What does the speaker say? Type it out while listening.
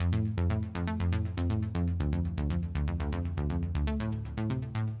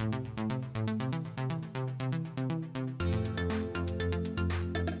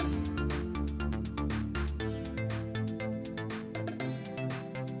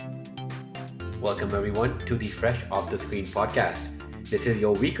Welcome everyone to the Fresh Off the Screen podcast. This is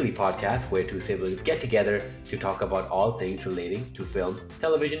your weekly podcast where two siblings get together to talk about all things relating to film,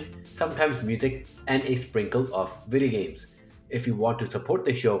 television, sometimes music, and a sprinkle of video games. If you want to support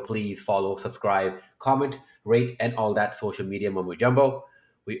the show, please follow, subscribe, comment, rate, and all that social media mumbo jumbo.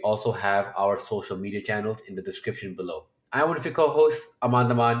 We also have our social media channels in the description below. I'm one of your co-hosts, Aman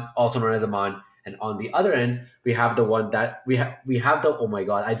Daman, also known as Aman, and on the other end, we have the one that we have the oh my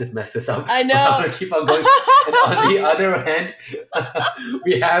god, I just messed this up. I know. I'm gonna keep on going. And on the other end,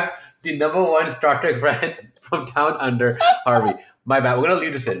 we have the number one Star Trek fan from down under, Harvey. My bad. We're gonna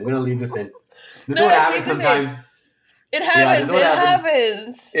leave this in. This is No, what let's happens leave this in. sometimes. It Yeah, happens. this is what It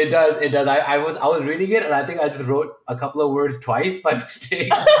happens. happens. It does. I was reading it and I think I just wrote a couple of words twice by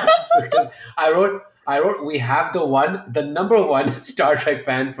mistake. Because I wrote we have the number one Star Trek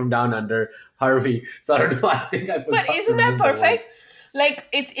fan from down under, Harvey. So I don't know. I think I But forgot to isn't that remove the one. perfect? Like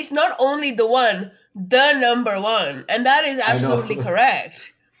it's not only the one, the number one, and that is I know. absolutely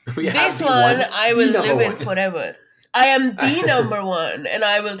correct. We have This the one I the will number live in one. forever. I am the number one, and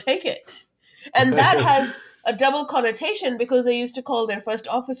I will take it. And that has a double connotation because they used to call their first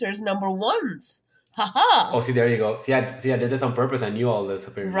officers number ones. Haha. Oh, see, there you go. See, I did this on purpose. I knew all this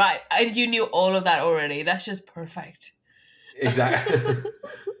apparently. Right, and you knew all of that already. That's just perfect. Exactly.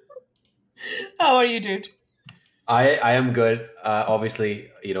 How are you, dude? I am good.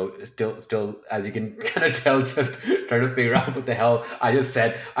 Obviously, still as you can kind of tell, just trying to figure out what the hell I just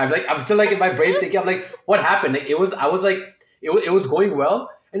said. I'm still like in my brain thinking. I'm like, what happened? Like, I was like, it was going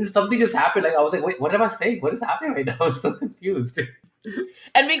well, and something just happened. Like I was like, wait, what am I saying? What is happening right now? I'm so confused.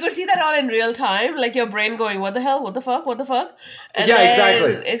 And we could see that all in real time, like your brain going, "What the hell? What the fuck? What the fuck?" And Yeah, then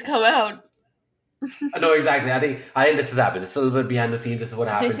exactly. it's come out. No, exactly. I think this has happened. It's a little bit behind the scenes. This is what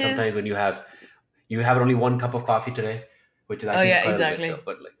happens This is- sometimes when you have only one cup of coffee today, which is I Oh, think yeah, quite a bit exactly.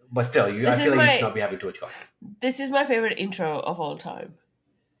 still, but still, I This is feel like you my- should not be having too much coffee. This is my favorite intro of all time.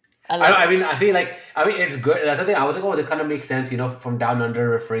 I mean, it's good. That's the thing. I was like, oh, this kind of makes sense, from down under,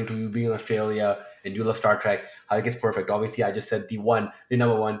 referring to you being in Australia and you love Star Trek. I think it's perfect. Obviously, I just said the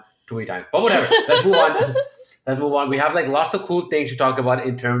number one, too many times. But whatever. Let's move on. Let's move on. We have like lots of cool things to talk about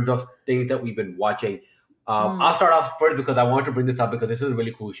in terms of things that we've been watching. I'll start off first because I want to bring this up because this is a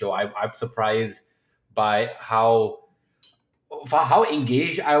really cool show. I'm surprised by how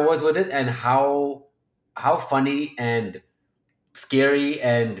engaged I was with it and how funny and scary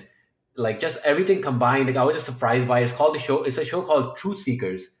and like just everything combined. Like I was just surprised by it. It's a show called Truth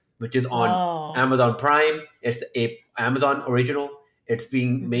Seekers, which is on Oh. Amazon Prime. It's a Amazon original. It's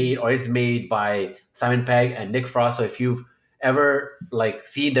being made by Simon Pegg and Nick Frost. So if you've ever like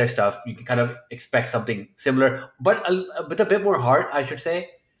seen their stuff, you can kind of expect something similar, but with a bit more heart, I should say.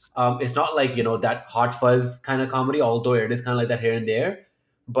 It's not like that hot fuzz kind of comedy, although it is kind of like that here and there.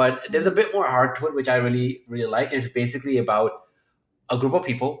 But there's a bit more heart to it, which I really really like. And it's basically about a group of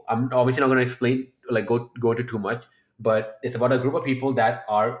people. I'm obviously not going to explain go into too much, but it's about a group of people that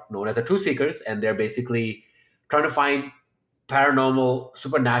are known as the Truth Seekers, and they're basically trying to find paranormal,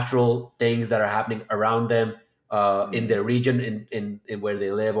 supernatural things that are happening around them in their region, in where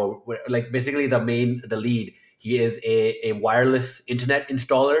they live, or where, like basically the lead. He is a wireless internet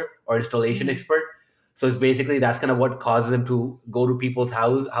installer or installation expert. So it's basically that's kind of what causes him to go to people's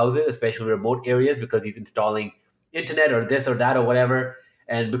houses, especially remote areas, because he's installing internet or this or that or whatever.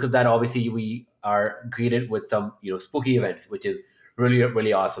 And because of that, obviously, we are greeted with some spooky events, which is really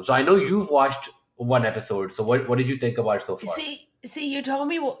really awesome. So I know you've watched one episode. So what did you think about it so far? See, you told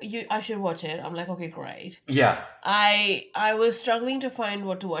me I should watch it. I'm like, okay, great. Yeah, I was struggling to find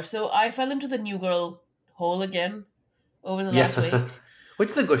what to watch, so I fell into the New Girl hole again over the last week. Which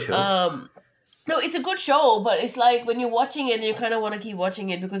is a good show. No, it's a good show, but it's like when you're watching it, you kind of want to keep watching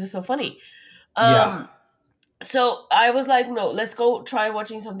it because it's so funny. Yeah. So I was like, no, let's go try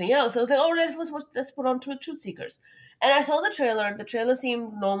watching something else. I was like, oh, let's put on Truth Seekers, and I saw the trailer. The trailer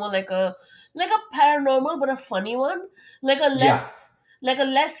seemed normal, like a paranormal, but a funny one, like a less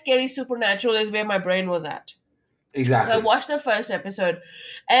scary supernatural is where my brain was at. Exactly. I watched the first episode,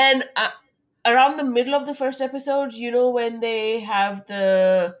 and around the middle of the first episode, when they have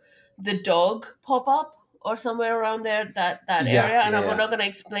the dog pop up or somewhere around there, that area, and I'm not going to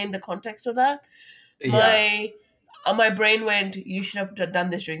explain the context of that. My brain went, you should have done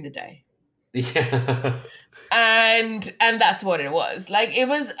this during the day. Yeah. And that's what it was. Like it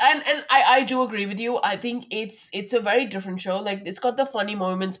was, and I do agree with you. I think it's a very different show. Like it's got the funny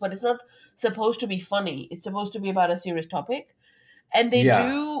moments, but it's not supposed to be funny. It's supposed to be about a serious topic, and they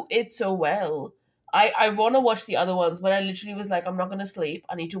do it so well. I want to watch the other ones, but I literally was like, I'm not gonna sleep.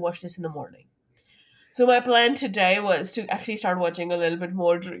 I need to watch this in the morning. So my plan today was to actually start watching a little bit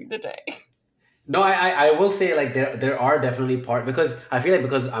more during the day. No, I will say like there are definitely part because I feel like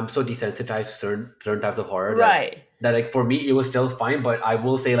because I'm so desensitized to certain types of horror Right. that like for me it was still fine, but I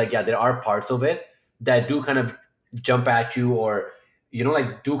will say like yeah, there are parts of it that do kind of jump at you or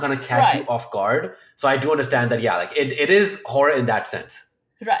like do kind of catch you Right. off guard. So I do understand that yeah, like it is horror in that sense.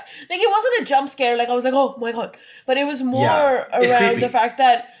 Right. Like it wasn't a jump scare, like I was like, oh my god. But it was Yeah, more it's around the creepy. fact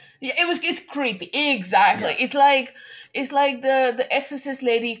that yeah, it's creepy. Exactly. Yeah, It's like the exorcist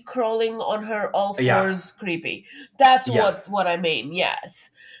lady crawling on her all yeah, fours creepy. That's yeah, what I mean, yes.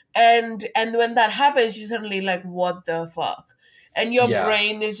 And when that happens, you're suddenly like, what the fuck? And your yeah,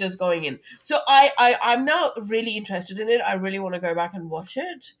 brain is just going in. So I'm now really interested in it. I really want to go back and watch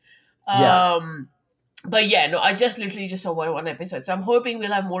it. yeah, Um but yeah, no, I just literally just saw one episode, so I'm hoping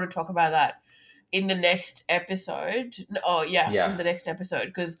we'll have more to talk about that in the next episode. Oh yeah, in yeah. the next episode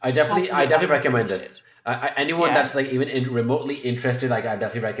because I hopefully I definitely will have recommend finished this. it. Anyone Yeah. that's like even remotely interested, like I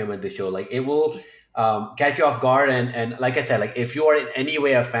definitely recommend this show. Like it will catch you off guard, and like I said, like if you are in any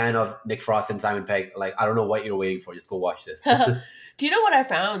way a fan of Nick Frost and Simon Pegg, like I don't know what you're waiting for. Just go watch this. Do you know what I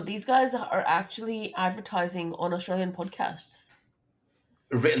found? These guys are actually advertising on Australian podcasts.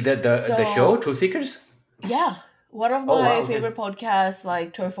 The show So Truth Seekers. yeah, one of Oh wow, my okay. favorite podcasts,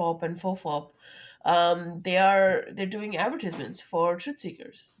 like Tofop and Fofop, they're doing advertisements for truth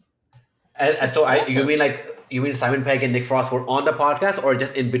seekers. And It's so awesome. you mean Simon Pegg and Nick Frost were on the podcast, or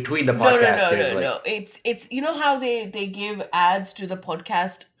just in between the No, no, podcast? no, There's no, like no. It's you know how they give ads to the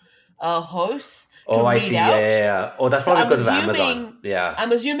podcast hosts to oh I read see, yeah, yeah, out. yeah. Oh, that's So probably because of Amazon. Yeah,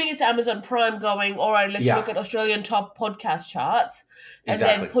 I'm assuming it's Amazon Prime going, all right, let's yeah, look at Australian top podcast charts and then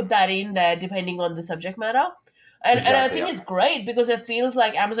exactly, put that in there depending on the subject matter. And I exactly, think yeah. it's great because it feels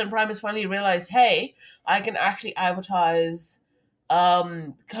like Amazon Prime has finally realized, hey, I can actually advertise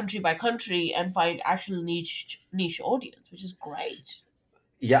country by country and find actual niche audience, which is great.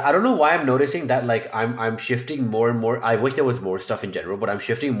 Yeah, I don't know why I'm noticing that like I'm shifting more and more. I wish there was more stuff in general, but I'm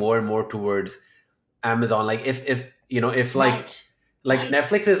shifting more and more towards Amazon. Like if if Right. like Right.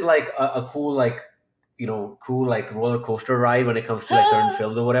 Netflix is like a cool like cool like roller coaster ride when it comes to like certain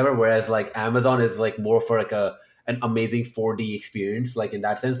films or whatever, whereas like Amazon is like more for like an amazing 4D experience. Like in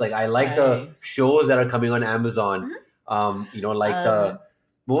that sense, like I like the Right. shows that are coming on Amazon. Mhm. Like the Um,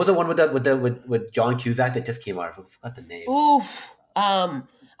 what was the one with with John Cusack that just came out? I forgot the name. oof.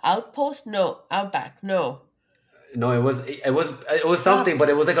 Outpost? No. Outback? No. No, it was something, but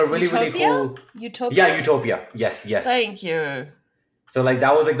it was like a really really Utopia? cool. Yeah, Utopia? Utopia. Yes, yes. Thank you. So like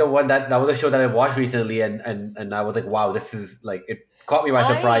that was like the one that was a show that I watched recently, and I was like, wow, this is like it caught me by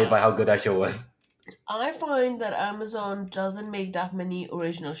surprise I by how good that show was. I find that Amazon doesn't make that many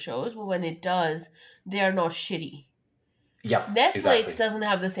original shows, but when it does, they are not shitty. Yep, Netflix exactly. doesn't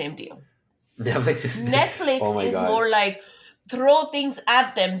have the same deal. Netflix is. Oh Netflix my is god, more like throw things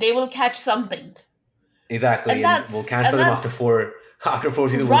at them, they will catch something. exactly, And and we'll that's and cancel them after that's four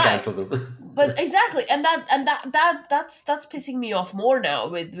seasons. We'll right. cancel them. But exactly, and that's pissing me off more now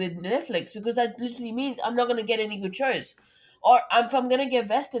with Netflix because that literally means I'm not gonna get any good shows, or if I'm gonna get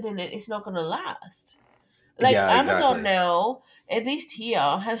vested in it, it's not gonna last. Like Yeah, Amazon exactly. now, at least here,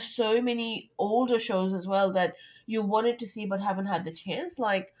 has so many older shows as well that you wanted to see but haven't had the chance.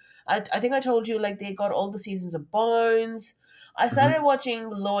 Like I think I told you, like they got all the seasons of Bones. I started Hmm. watching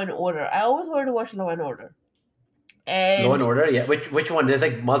Law and Order. I always wanted to watch Law and Order, Law and and Order. Yeah, which one? There's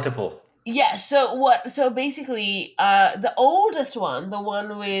like multiple. yeah, so what so basically the oldest one, the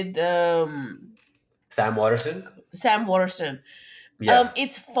one with Sam Waterston. Sam Waterston, Yeah,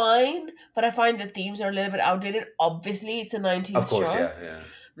 it's fine, but I find the themes are a little bit outdated. Obviously, it's a of 90s course. show. Yeah, yeah, yeah,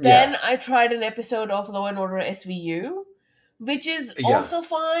 Then I tried an episode of Law and Order SVU, which is yeah, also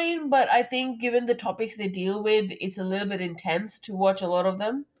fine, but I think given the topics they deal with, it's a little bit intense to watch a lot of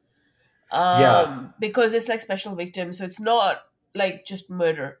them. yeah. Because it's like special victims, so it's not like just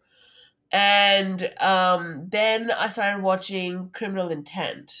murder. And then I started watching Criminal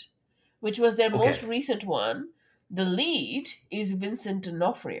Intent, which was their most Okay. recent one. The lead is Vincent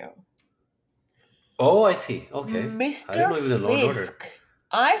D'Onofrio, Oh, I see. Okay, I didn't Mr. know he was in Law and Order. Fisk.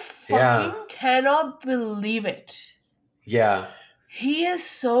 I Yeah, fucking cannot believe it. yeah, He is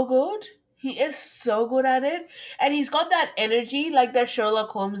so good. He is so good at it. And he's got that energy, like that Sherlock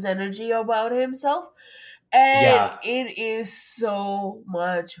Holmes energy about himself. And yeah, it is so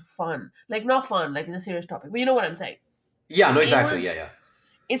much fun. Like, not fun, like, it's a serious topic, but you know what I'm saying. yeah. No, It exactly. Yeah, was, yeah.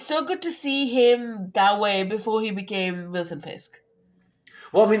 it's so good to see him that way before he became Wilson Fisk.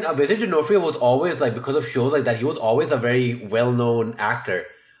 Well, I mean, Vincent D'Onofrio was always like because of shows like that. He was always a very well-known actor.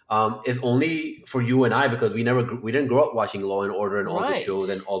 It's only for you and I because we didn't grow up watching Law and Order and all those shows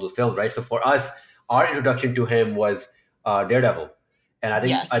and Right. all those films, right? So for us, our introduction to him was Daredevil, And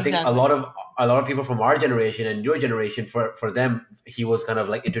Yes, I think exactly. a lot of people from our generation and your generation, for them, he was kind of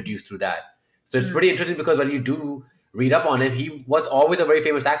like introduced through that. So it's pretty Mm. interesting because when you do read up on him, he was always a very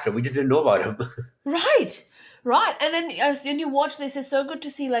famous actor. We just didn't know about him. Right, right. And then as when you watch this, it's so good to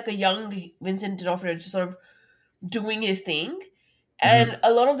see like a young Vincent D'Onofrio just sort of doing his thing. And Mhm.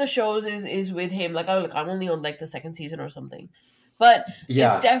 a lot of the shows is with him. Like, I'm only on like the second season or something, but it's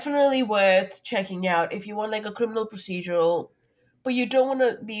Yeah. definitely worth checking out if you want like a criminal procedural. But you don't want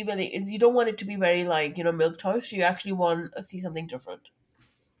to be very. You don't want it to be very like milk toast. You actually want to see something different.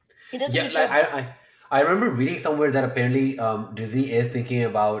 He does a Yeah, good like job though. I remember reading somewhere that apparently Disney is thinking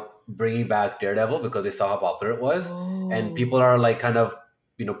about bringing back Daredevil because they saw how popular it was, and people Oh. are like kind of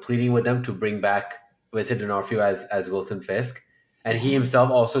pleading with them to bring back Vincent D'Onofrio as Wilson Fisk, and he himself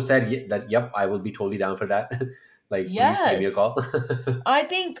Yes. also said that yep, I will be totally down for that. Like, please give me a Yes. call. I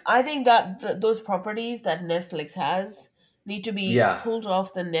think that those properties that Netflix has need to be Yeah, pulled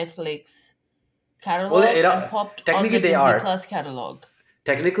off the Netflix well, catalog and popped on technically the they Disney are. Plus catalog.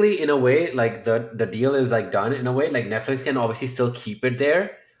 Technically, in a way, like the deal is like done in a way. Like Netflix can obviously still keep it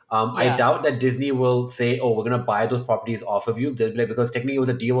there. I Yeah. doubt that Disney will say, "Oh, we're gonna buy those properties off of you," They'll be like, because technically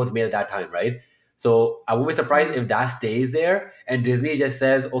the deal was made at that time, right? So I won't be surprised Mm. if that stays there and Disney just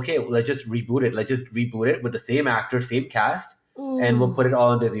says, "Okay, well, let's just reboot it. Let's just reboot it with the same actor, same cast, and we'll put Ooh. it all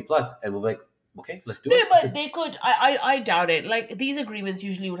on Disney Plus." And we'll be like, "Okay, let's do No, it." but they could. I doubt it. Like these agreements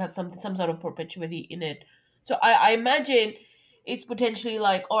usually would have some sort of perpetuity in it. So I imagine it's potentially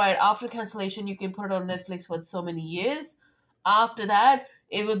like, all right, after cancellation, you can put it on Netflix for so many years. After that,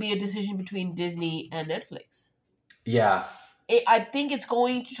 it will be a decision between Disney and Netflix. Yeah, I think it's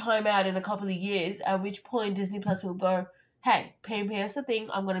going to time out in a couple of years, at which point Disney Plus will go, hey, pay us the thing.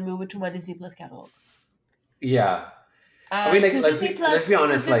 I'm going to move it to my Disney Plus catalog. yeah. I mean, And like, because let's be Because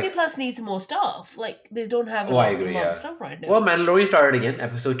honest. Disney Like, Plus needs more stuff. Like they don't have oh, I a agree. lot of Yeah. stuff right Well, now. Mandalorian started again.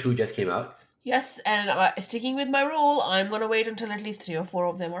 Episode 2 just came out. Yes, and sticking with my rule, I'm going to wait until at least three or four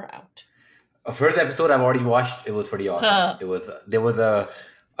of them are out. First episode I've already watched. It was pretty awesome. It was there was a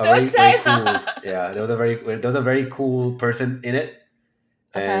Don't very say cool, that. yeah, there was a very cool person in it,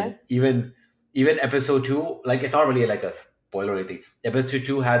 and Okay. even episode 2, like, it's not really like a spoiler or anything. Episode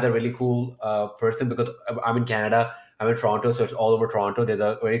 2 has a really cool person because I'm in Canada. I'm in Toronto, so it's all over Toronto. There's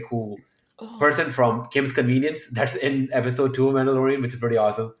a very cool Oh. person from Kim's Convenience that's in episode 2 of Mandalorian, which is pretty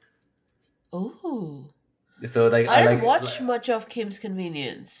awesome. Ooh. So like I I didn't like watch much of Kim's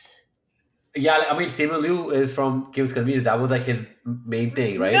Convenience. yeah, like, I mean, Simu Liu is from Kim's Convenience. That was like his main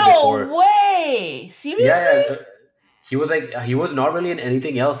thing, right? No Before, way! yeah, Seriously? yeah. He was not really in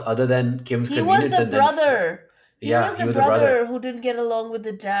anything else other than Kim's He was Convenience, the and then brother. He yeah, was he the was the brother. brother who didn't get along with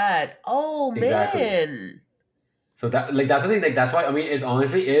the dad. Oh Exactly. man. So that's the thing. Like, that's why, I mean, it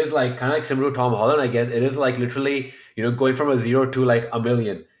honestly is like kind of like similar to Tom Holland. I guess it is like literally going from a zero to like a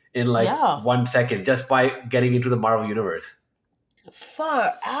million in like Yeah. 1 second just by getting into the Marvel universe.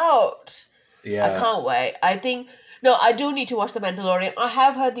 Far out. I Yeah, can't wait. I think no, I do need to watch The Mandalorian. I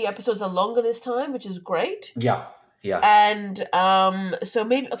have heard the episodes are longer this time, which is great. yeah, yeah, And so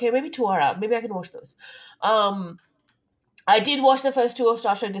maybe two are out. Maybe I can watch those. Um I did watch the first two of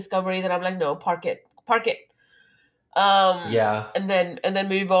Star Trek Discovery, then I'm like, no, park it. Park it. yeah, And then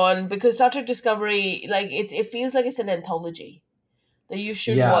move on because Star Trek Discovery, like it feels like it's an anthology that you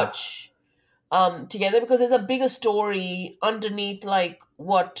should yeah. watch together because there's a bigger story underneath like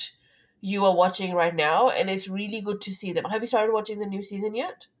what you are watching right now, and it's really good to see them. Have you started watching the new season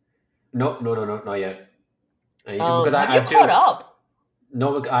yet? No, no, no, no, not yet. I need to because Have I you have caught to. up?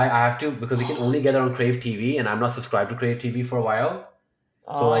 No, I have to because we can only get it on Crave TV, and I'm not subscribed to Crave TV for a while.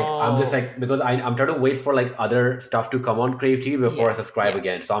 So like I'm just Oh, like because I'm trying to wait for like other stuff to come on Crave TV before I yeah, subscribe yeah.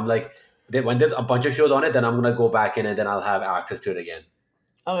 again. So I'm like, when there's a bunch of shows on it, then I'm gonna go back in and then I'll have access to it again.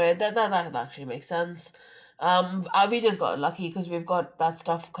 Okay, that actually makes sense. We just got lucky because we've got that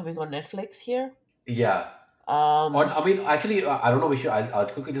stuff coming on Netflix here. Yeah. On Um, I mean, actually, I don't know. I'll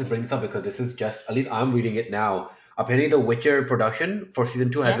quickly just bring this up because this is just at least I'm reading it now. Apparently, the Witcher production for season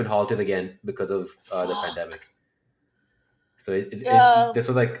 2 has been yes. halted again because of the Fuck. pandemic. So Yeah, this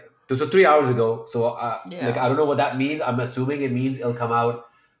was 3 hours ago. So like, yeah. I don't know what that means. I'm assuming it means it'll come out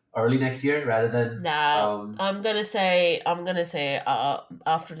early next year rather than Now I'm gonna say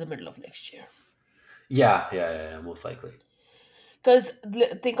after the middle of next year. yeah, yeah, yeah, yeah, most likely. Because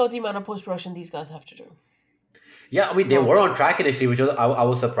think of the amount of post production these guys have to do. Yeah, I mean, It's they not were on good. track initially, which was I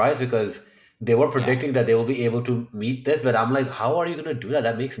was surprised because they were Yeah. predicting that they will be able to meet this, but I'm like, how are you gonna do that?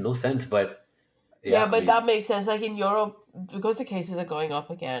 That makes no sense. But Yeah, yeah, I but mean, that makes sense. Like in Europe, because the cases are going up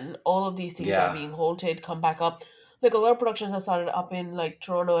again, all of these things are yeah, being halted, come back up. Like a lot of productions have started up in like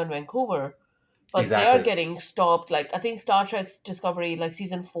Toronto and Vancouver. but they are Exactly. getting stopped. Like I think Star Trek's Discovery, like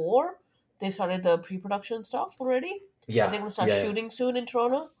season 4, they've started the pre-production stuff already, and Yeah, they're gonna start yeah, yeah. shooting soon in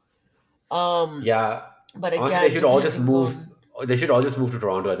Toronto. Um, Yeah. but Honestly, they again, should all just depending move. on They should all just move to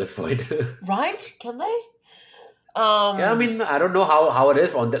Toronto at this point. right, can they? Yeah, I mean, I don't know how it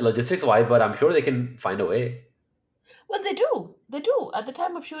is on the logistics wise, but I'm sure they can find a way. Well, they do. They do. At the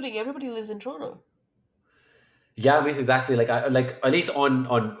time of shooting, everybody lives in Toronto. Yeah, I mean exactly like I like at least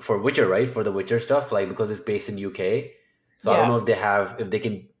on for Witcher, right? For the Witcher stuff, like because it's based in UK. So I don't Yeah. know if they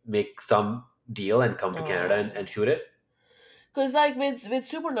can make some deal and come to Canada No. and shoot it. Because like with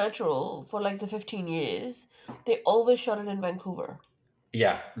Supernatural for like the 15 years, they always shot it in Vancouver,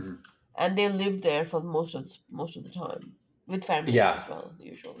 Yeah. Mhm. and they lived there for most of the time with families Yeah. as well,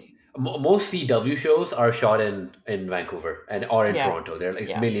 usually. Most CW shows are shot in Vancouver and or in Yeah. Toronto. They're like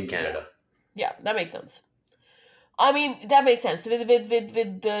it's Yeah. mainly in Yeah. Canada. Yeah. That makes sense. I mean, that makes sense. With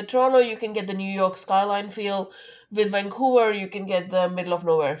the Toronto, you can get the New York skyline feel. With Vancouver, you can get the middle of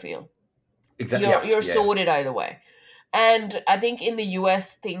nowhere feel. Exactly. Yeah. You're Yeah. sorted either way. And I think in the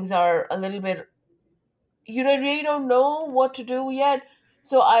US things are a little bit, really don't know what to do yet.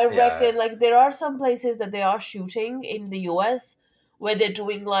 So I Yeah. reckon like there are some places that they are shooting in the US where they're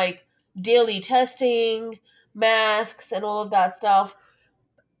doing like daily testing, masks and all of that stuff.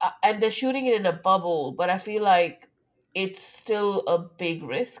 And they're shooting it in a bubble, but I feel like it's still a big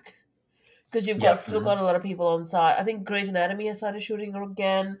risk because you've Yeah. got still Mhm. got a lot of people on site. I think Grey's Anatomy has started shooting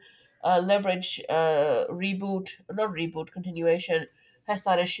again. Leverage continuation has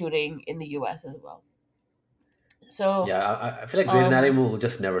started shooting in the US as well. So Yeah. I feel like Grey's Anatomy um, will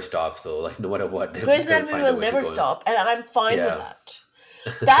just never stop. So like no matter what, Grey's they'll Anatomy find a will way to never go in. stop, and I'm fine with Yeah. that.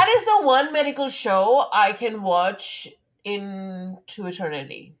 That is the one medical show I can watch into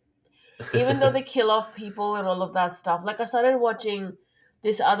eternity. Even though they kill off people and all of that stuff. Like I started watching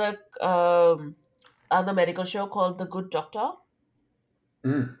this other medical show called The Good Doctor.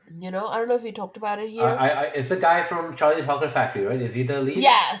 Mm. I don't know if we talked about it here. It's the guy from Charlie's Chocolate Factory, right? Is he the lead?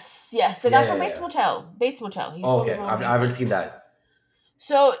 Yes, the Yeah, guy yeah, from Bates yeah. Motel. Bates Motel. He's Oh, one of the okay. more I haven't recent. seen that.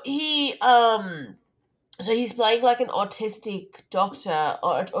 So he's playing like an autistic doctor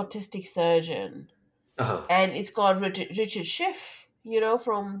or an autistic surgeon, Uh-huh. and it's got Richard Schiff,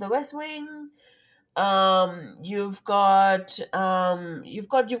 from The West Wing. You've got a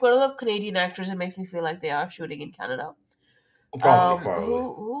lot of Canadian actors. It makes me feel like they are shooting in Canada. Probably.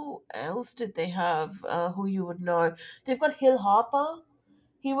 Who else did they have? Who you would know? They've got Hill Harper.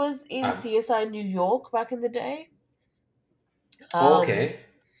 He was in Um, CSI New York back in the day. Um, okay.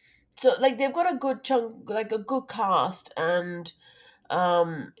 so like they've got a good chunk, like a good cast, and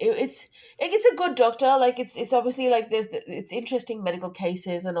it's a good doctor. Like it's obviously like it's interesting medical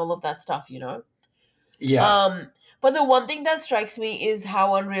cases and all of that stuff. Yeah. Um, but the one thing that strikes me is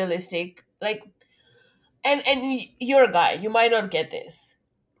how unrealistic, like, and you're a guy, you might not get this,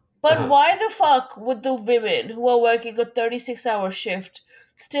 but Uh-huh. why the fuck would the women who are working a 36-hour shift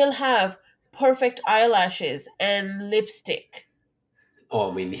still have perfect eyelashes and lipstick?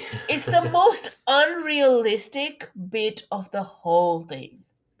 Oh, I mean, It's the most unrealistic bit of the whole thing.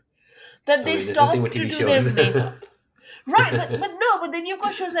 That I they mean, it's the thing with stopped to TV do their shows. makeup. Right, but no, but then you've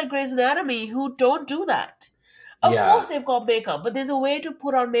got shows like Grey's Anatomy who don't do that. Of course Yeah. they've got makeup, but there's a way to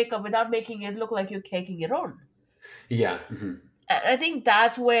put on makeup without making it look like you're caking it on. Yeah. Mhm. And I think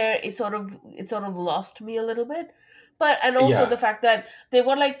that's where it sort of lost me a little bit. But and also Yeah. the fact that they've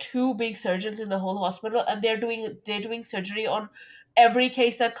got like two big surgeons in the whole hospital and they're doing surgery on every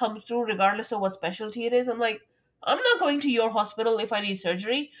case that comes through regardless of what specialty it is. I'm like, I'm not going to your hospital if I need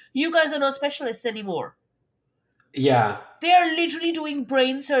surgery. You guys are not specialists anymore. Yeah. They are literally doing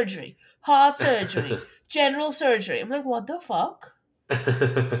brain surgery, heart surgery, general surgery. I'm like, what the fuck?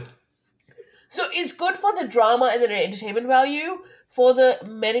 So it's good for the drama and the entertainment value. For the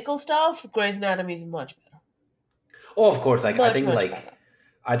medical stuff, Grey's Anatomy is much better. Oh, of course. Like Much, much better.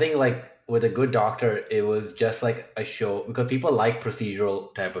 I think like with a good doctor, it was just like a show because people like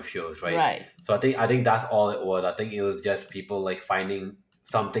procedural type of shows, right? Right. So I think that's all it was. I think it was just people like finding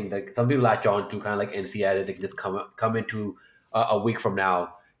something that some people latch on to, kind of like NCIS, that they can just come into a week from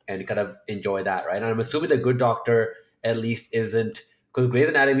now and kind of enjoy that, right? And I'm assuming the good doctor at least isn't, because Grey's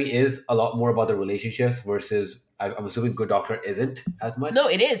Anatomy is a lot more about the relationships versus I'm assuming Good Doctor isn't as much. No,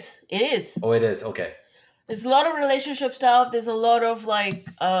 it is. It is. Oh, it is. Okay. There's a lot of relationship stuff. There's a lot of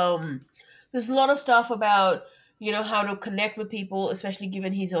there's a lot of stuff about how to connect with people, especially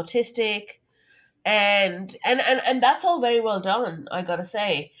given he's autistic, and that's all very well done. I gotta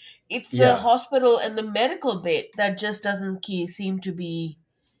say, it's the Yeah. hospital and the medical bit that just doesn't seem to be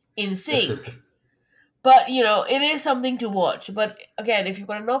in sync. But it is something to watch. But again, if you've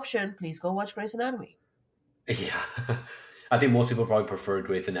got an option, please go watch Grey's Anatomy. Yeah. I think most people probably prefer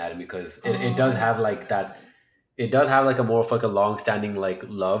Grey's Anatomy because it does Oh have my like that. god. It does have like a more of like a long standing like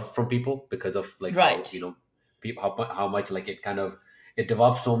love from people because of like how Right. people how much like it kind of it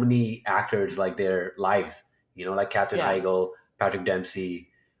develops so many actors like their lives. Like Katherine Yeah. Heigl, Patrick Dempsey.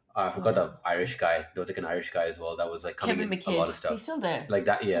 I forgot Uh, the Irish guy. There was like an Irish guy as well that was like coming Kevin in a lot McKidd. of He's stuff still there. like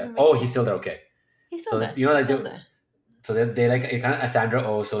that. Yeah. Kevin Oh, he's McKidd. still there. Okay. He's still So there. He's like still there. so they like it kind of Sandra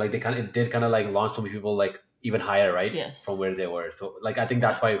Oh, so like they kind of it did kind of like launch so many people like even higher, right, Yes. from where they were. So like I think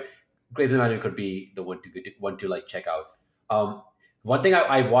that's Right. why Grey's Anatomy could be the one to like check out. Um, One thing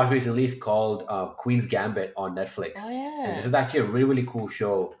I watched recently is called Queen's Gambit on Netflix, Oh and this yeah. is actually a really cool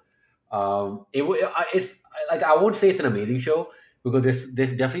show. It's like I won't say it's an amazing show because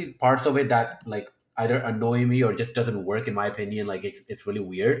there's definitely parts of it that like either annoy me or just doesn't work in my opinion. Like it's really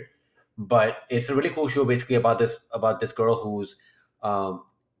weird, but it's a really cool show basically about this girl um,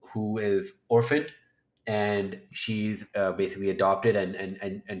 who is orphaned and she's basically adopted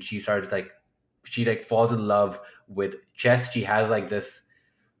and she starts like she like falls in love with chess. She has like this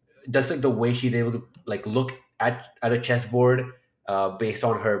just like the way she's able to like look at a chessboard based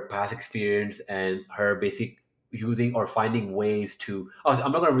on her past experience and her basic using or finding ways to. Oh,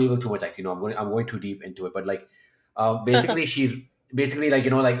 I'm not going to reveal too much. Like I'm going too deep into it, but like basically she's basically like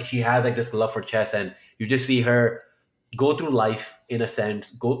like she has like this love for chess, and you just see her go through life in a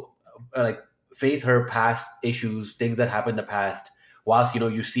sense, go like face her past issues, things that happened in the past, whilst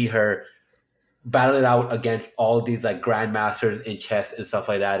you see her battle it out against all these like grandmasters in chess and stuff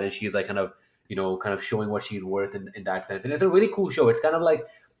like that, and she's like kind of showing what she's worth in that sense. And it's a really cool show. It's kind of like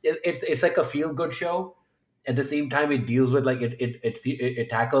it's like a feel good show. At the same time, it deals with like it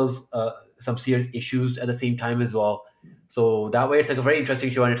tackles some serious issues at the same time as well. So that way, it's like a very interesting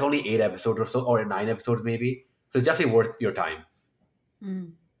show, and it's only 8 episodes or so, or 9 episodes maybe. So it's definitely worth your time.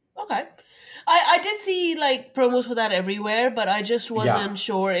 Mm. Okay. I did see like promos for that everywhere, but I just Yeah, wasn't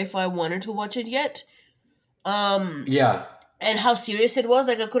sure if I wanted to watch it yet. Um, yeah, and how serious it was.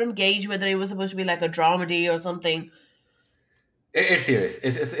 Like I couldn't gauge whether it was supposed to be like a dramedy or something. it's serious.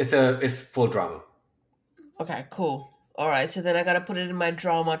 It's full drama. Okay, cool. All right, so then I gotta put it in my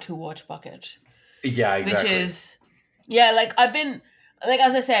drama to watch bucket, Yeah, which exactly. is yeah. Like I've been like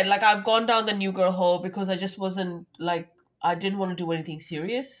as I said, like I've gone down the new girl hole because I just wasn't like I didn't want to do anything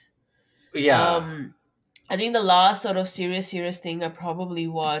serious. Yeah. Um, I think the last sort of serious thing I probably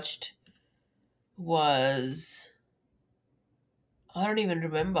watched was I don't even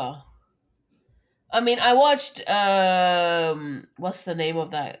remember. I mean, I watched what's the name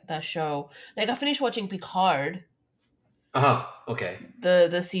of that show? Like I finished watching Picard, Uh-huh. Okay.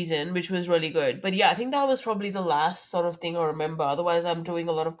 the season, which was really good. But yeah, I think that was probably the last sort of thing I remember. Otherwise, I'm doing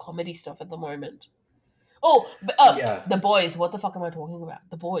a lot of comedy stuff at the moment. Oh, Yeah. The Boys. What the fuck am I talking about?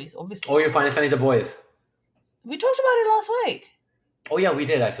 The Boys, Oh, obviously. you're finally finding the boys. We talked about it last week. Oh yeah, we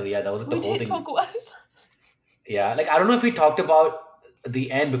did actually. Yeah, that was the We whole did talk thing. about it. Yeah, like I don't know if we talked about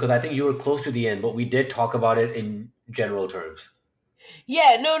the end because I think you were close to the end, but we did talk about it in general terms.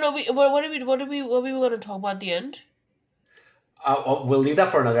 Yeah, no. What we were going to talk about at the end? We'll leave that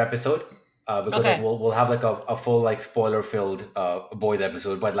for another episode because like Okay. we'll have like a full like spoiler filled boys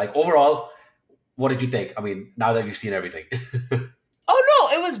episode. But like overall, what did you think? I mean, now that you've seen everything. Oh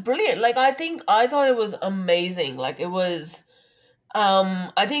no, it was brilliant. Like I thought it was amazing. Like it was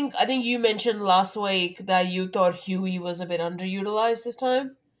I think you mentioned last week that you thought Huey was a bit underutilized this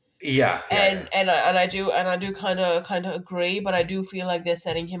time. Yeah, yeah, yeah, And I do kind of agree, but I do feel like they're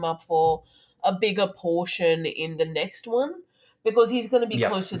setting him up for a bigger portion in the next one because he's going to be yeah.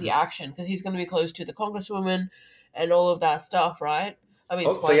 close to the action because he's going to be close to the congresswoman and all of that stuff, right? I mean,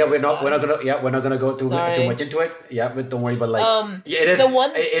 Oh, so yeah, spoilers, we're not guys. gonna we're not gonna go too much Sorry. into it. Yeah, but don't worry. But like, Um, yeah, the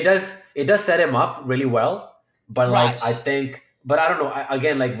one it does set him up really well. But like, I right. think, but I don't know.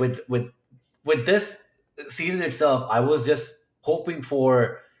 Again, like with this season itself, I was just hoping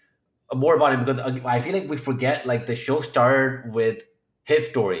for more about him because I feel like we forget like the show started with his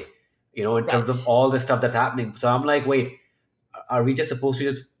story, in terms of Right. all the stuff that's happening. So I'm like, wait, are we just supposed to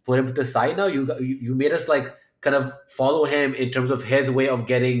just put him to the side now? You made us like kind of follow him in terms of his way of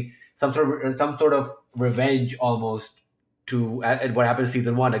getting some sort of revenge almost to at what happened in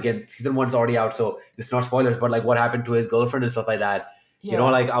season one. Again, season one's already out, so it's not spoilers. But like what happened to his girlfriend and stuff like that. Yeah.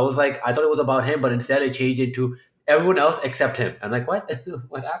 Like I thought it was about him, but instead it changed into everyone else except him. I'm like, what?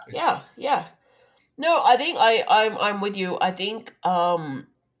 What happened? Yeah. Yeah. No, I think I'm with you. I think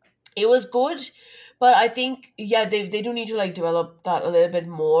it was good, but I think yeah they do need to like develop that a little bit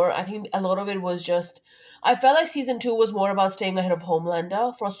more. I think a lot of it was just I felt like season two was more about staying ahead of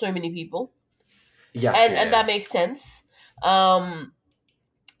Homelander for so many people. Yeah, and yeah, that makes sense. Um,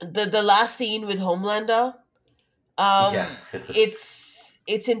 the last scene with Homelander, yeah, it's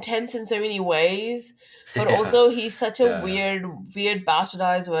intense in so many ways, but yeah, also he's such a yeah, weird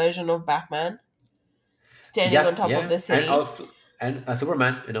bastardized version of Batman standing on yeah, top of yeah, the and city. also and a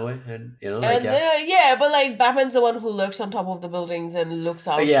Superman in a way, and like And yeah, yeah, but like Batman's the one who lurks on top of the buildings and looks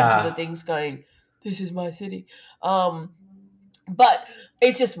out into the yeah. things, going, "This is my city." Um, but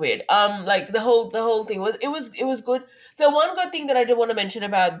it's just weird. Like the whole thing was good. The one good thing that I did want to mention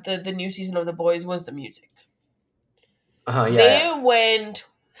about the new season of The Boys was the music. Yeah, They went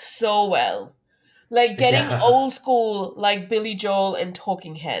so well. Like yeah, getting yeah. old school, like Billy Joel and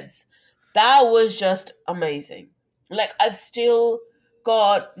Talking Heads. That was just amazing. Like I've still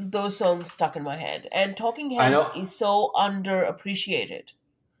got those songs stuck in my head. And Talking I Heads know. is so underappreciated.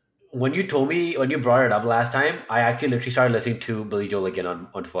 When you told me when you brought it up last time, I actually literally started listening to Billy Joel again on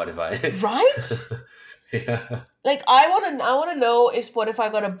Spotify. Right? Yeah. Like I wanna know if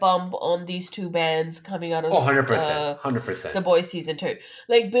Spotify got a bump on these two bands coming out Oh, of 100%. 100%. The Boys season 2.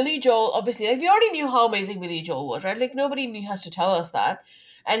 Like Billy Joel, obviously, like we already knew how amazing Billy Joel was, right? Like nobody has to tell us that.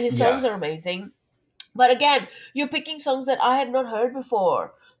 And his songs Yeah. are amazing. But again, you're picking songs that I had not heard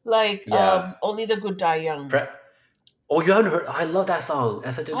before. Like Yeah. Only the Good Die Young. Pre- oh, you haven't heard? I love that song.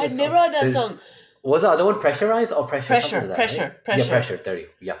 That's such a I good had never song. heard that There's song. was the other one Pressurized or Pressure? Something Pressure, like that, right? pressure, Yeah, pressure, Pressure. There you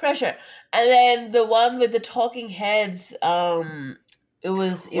go. Yeah. pressure. And then the one with the talking heads, it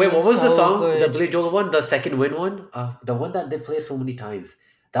Wait, what was was the so song? The good. Billy Joel one? The second win one? The one that they played so many times.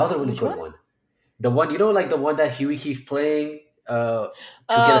 That was a really Which good one? one. The one, like the one that Huey keeps playing to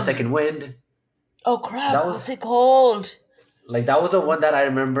get a Um second wind. oh That crap, was what's it called? that was the one that I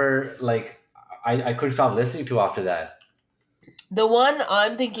remember like I couldn't stop listening to after that. The one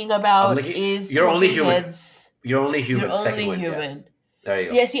I'm thinking I'm about like is you're only Talking human. Heads. You're only You're human. Second Only wind, yeah. Human. There you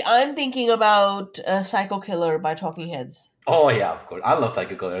go. Yeah, see, I'm thinking about Psycho Killer by Talking Heads. Oh yeah, of course. I love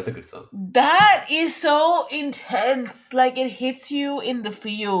Psycho Killer. That's a good song. That is so intense. Like it hits you in the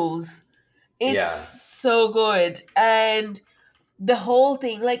feels. It's Yeah. so good. And the whole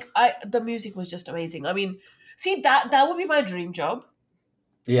thing, like the music was just amazing. I mean, see that would be my dream job.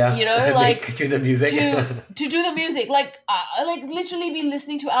 Yeah. You know, like Make you the music. to do the music, like literally be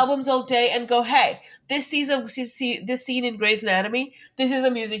listening to albums all day and go, hey, this this scene in Grey's Anatomy, this is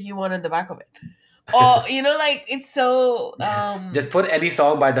the music you want in the back of it. Or like it's so Just put any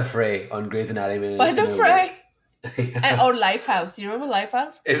song by The Fray on Grey's Anatomy by and the it'll work. Fray. Or Lifehouse. Do you remember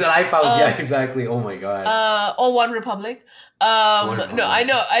Lifehouse? It's a Lifehouse, yeah, Um, exactly. Oh my god. or One Republic. One No, I Republic.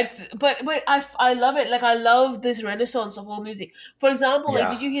 know. But I love it. Like I love this renaissance of all music. For example, like Yeah.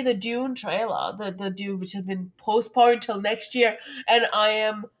 did you hear the Dune trailer? The Dune, which has been postponed till next year, and I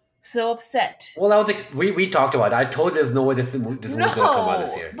am so upset. Well, we talked about it. I told there's no way this movie's gonna come out this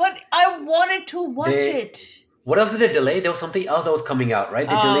No, year. but I wanted to watch They it. What else did they delay? There was something else that was coming out, right?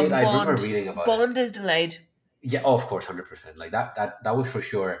 They delayed. I remember Bond. reading about it. Bond is delayed. Yeah, oh, of course, 100%. Like that was for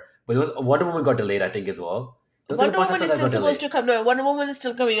sure. But it was Wonder Woman got delayed, I think, as well. There was like a Wonder bunch of Woman stuff is that still got delayed. supposed to come. No, Wonder Woman is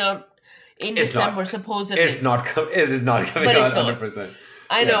still coming out in It's December, not. supposedly. It's not. It is not coming But it's out not. 100%.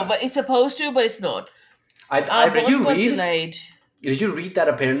 I know, Yeah. but it's supposed to, but it's not. Did you Bond got read? delayed. Did you read that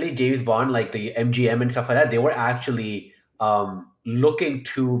apparently James Bond, like the MGM and stuff like that, they were actually looking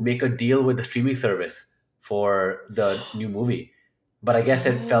to make a deal with the streaming service for the new movie, but I guess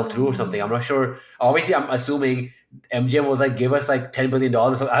it fell through or something. I'm not sure. Obviously, I'm assuming MGM was like, give us like $10 billion.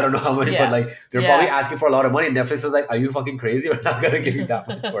 So I don't know how much, Yeah. but like they're Yeah. probably asking for a lot of money. Netflix is like, are you fucking crazy? We're not gonna give you that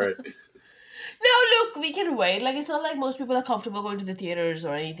much for it. No, look, we can wait. Like, it's not like most people are comfortable going to the theaters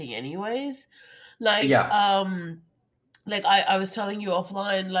or anything, anyways. Like, Yeah. like I was telling you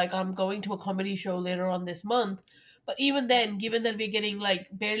offline, like I'm going to a comedy show later on this month. But even then, given that we're getting like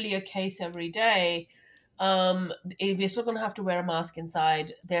barely a case every day, we're still gonna have to wear a mask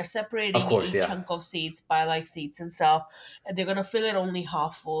inside. They're separating Of course, each yeah. chunk of seats by like seats and stuff, and they're gonna fill it only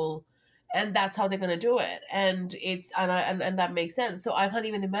half full, and that's how they're gonna do it. And it's and that makes sense. So I can't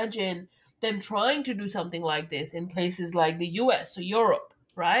even imagine them trying to do something like this in places like the US or Europe,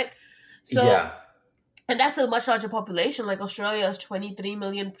 right? So Yeah. and that's a much larger population. Like Australia has 23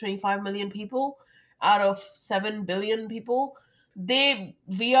 million, 25 million people out of 7 billion people.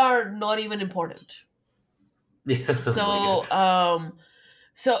 We are not even important. Yeah. Oh my So God.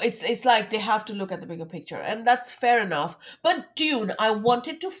 so it's like they have to look at the bigger picture, and that's fair enough. But Dune, I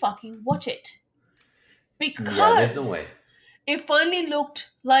wanted to fucking watch it Yeah, there's no way. because it finally looked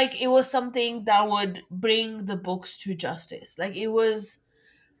like it was something that would bring the books to justice. Like it was.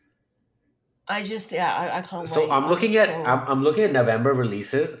 I can't So wait. I'm looking at November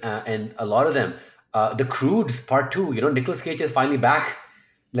releases, and a lot of them, The Croods Part 2. Nicolas Cage is finally back.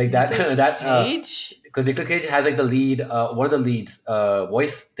 like that Nicolas that Cage. because Nicolas Cage has like the lead, one of the leads,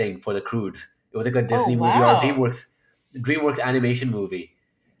 voice thing for the Croods. It was like a Oh Disney movie or wow. DreamWorks animation movie,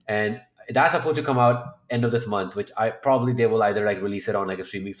 and that's supposed to come out end of this month. Which I probably they will either like release it on like a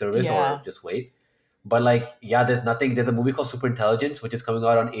streaming service or Yeah. just wait. But like, yeah, there's nothing. There's a movie called Super Intelligence, which is coming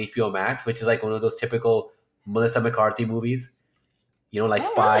out on HBO Max, which is like one of those typical Melissa McCarthy movies, like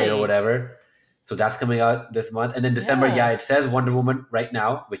Oh Spy or really? whatever. So that's coming out this month, and then December, yeah, Yeah. it says Wonder Woman right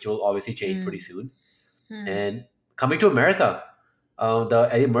now, which will obviously change pretty Hmm. soon. Hmm. And coming to America, the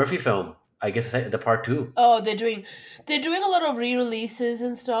Eddie Murphy film, I guess the part two. Oh, they're doing a lot of re-releases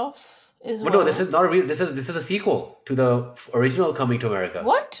and stuff as But no, this is well. not a this is a sequel to the original Coming to America.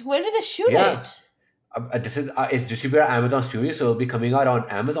 What? When did they shoot Yeah, it? this is it's distributed at Amazon Studios, so it'll be coming out on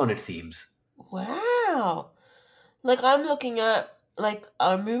Amazon. It seems. Wow. Like I'm looking at like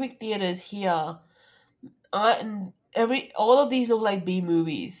our movie theaters here. And every all of these look like B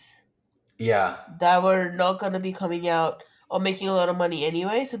movies Yeah, that were not gonna be coming out or making a lot of money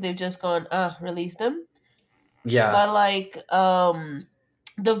anyway, so they've just gone, release them. yeah. But like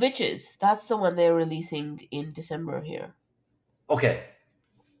The Witches, that's the one they're releasing in December here. Okay.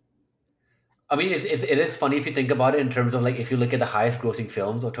 I mean, it is funny if you think about it in terms of like if you look at the highest grossing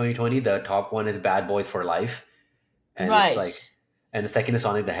films of 2020, the top one is Bad Boys for Life, and it's Right. like, and the second is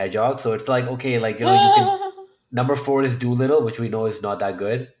Sonic the Hedgehog. So it's like, okay, like you can. Number four is Doolittle, which we know is not that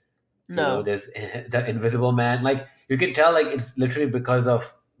good. No. There's the Invisible Man. Like you can tell, like it's literally because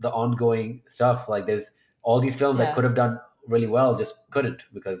of the ongoing stuff. Like there's all these films that Yeah. could have done really well, just couldn't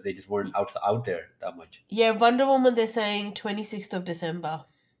because they just weren't out there that much. Yeah, Wonder Woman they're saying 26th of December.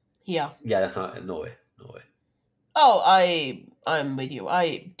 Here. Yeah, that's not no way, no way. Oh, I'm with you.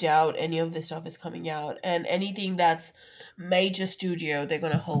 I doubt any of this stuff is coming out, and anything that's major studio they're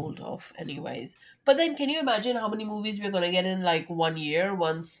gonna hold off anyways. But then, can you imagine how many movies we're gonna get in like 1 year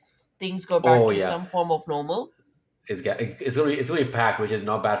once things go back Oh to yeah, some form of normal? it's gonna be packed, which is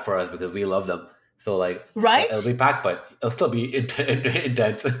not bad for us because we love them. So like it'll Right? be packed, but it'll still be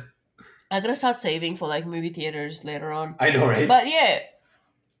intense. I'm gonna start saving for like movie theaters later on. I know, right? But yeah,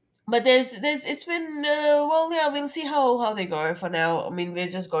 but there's it's been well, yeah, we'll see how they go for now. I mean, we're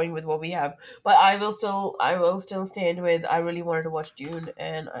just going with what we have. But I will still stand with I really wanted to watch Dune,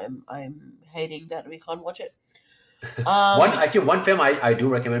 and I'm hating that we can't watch it. Um One film I do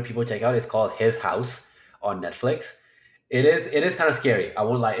recommend people check out is called His House on Netflix. It is kind of scary. I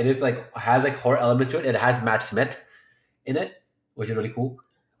won't lie. It is like has like horror elements to it. It has Matt Smith in it, which is really cool.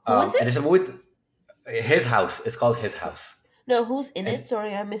 who is And it's a it? movie. His House. It's called His House. No, who's in And it?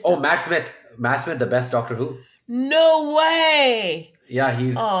 Sorry, I missed oh, that. Matt Smith. Matt Smith, the best Doctor Who. No way. Yeah,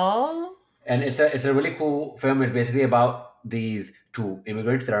 he's Oh. and it's a really cool film. It's basically about these two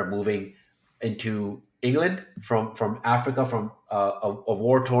immigrants that are moving into England from Africa, from a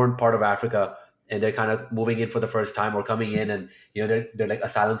war torn part of Africa, and they're kind of moving in for the first time or coming in, and they're like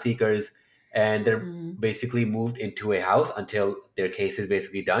asylum seekers, and they're Mm, basically moved into a house until their case is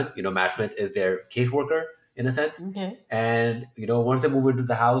basically done. Matt Smith is their caseworker in a sense, okay. and once they move into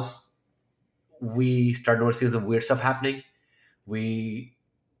the house, we start noticing some weird stuff happening. We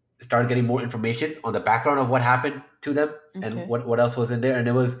started getting more information on the background of what happened to them and Okay. what else was in there, and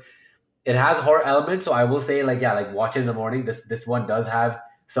it has horror elements. So I will say, like, yeah, like watch it in the morning. This one does have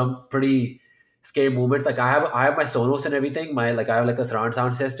some pretty scary moments. Like I have my Sonos and everything. I have like a surround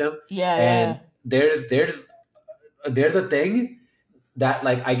sound system, Yeah, and yeah. there's a thing that,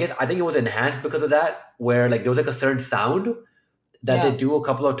 like, I think it was enhanced because of that, where like there was like a certain sound that they Yeah. do a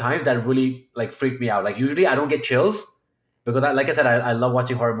couple of times that really like freaked me out. Like usually I don't get chills because like I said, I love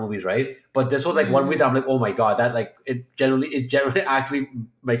watching horror movies, right? But this was like one movie that Mm. I'm like, oh my god, that like it generally actually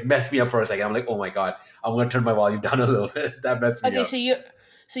like messed me up for a second. I'm like, oh my god, I'm gonna turn my volume down a little bit. That messed me Okay, up.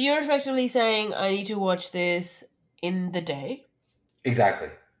 so you're effectively saying I need to watch this in the day. Exactly,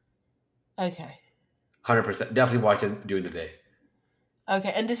 Okay. 100%. Definitely watch it during the day.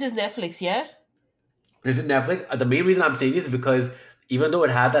 Okay, and this is Netflix, yeah? This is Netflix. The main reason I'm saying this is because even though it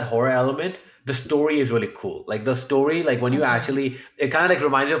had that horror element, the story is really cool. Like the story, like when you Okay. actually, it kind of like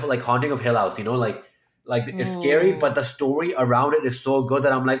reminds me of like Haunting of Hill House. Like it's scary, but Mm. the story around it is so good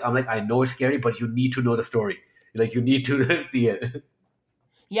that I'm like I know it's scary, but you need to know the story. Like you need to see it.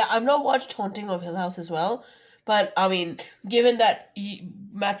 Yeah, I've not watched Haunting of Hill House as well, but I mean, given that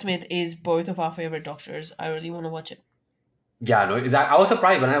Matt Smith is both of our favorite doctors, I really want to watch it. Yeah, no, I was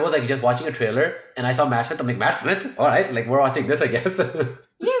surprised when I was like just watching a trailer and I saw Matt Smith. I'm like, Matt Smith, all right, like we're watching this, I guess.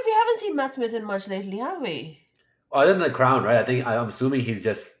 Yeah, we haven't seen Matt Smith in much lately, have we? Other than the Crown, right? I'm assuming he's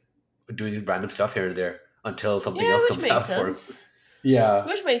just doing random stuff here and there until something Yeah, else which comes makes out for him. sense. Yeah.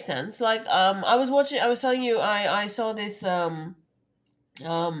 Which makes sense. Like, I was telling you, I saw this.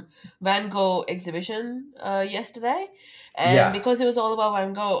 Van Gogh exhibition yesterday, and Yeah, because it was all about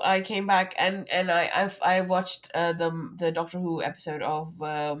Van Gogh, I came back and I watched the Doctor Who episode of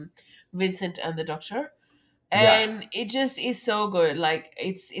Vincent and the Doctor, yeah, and it just is so good. Like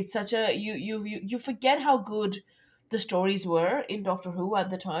it's such a you forget how good the stories were in Doctor Who at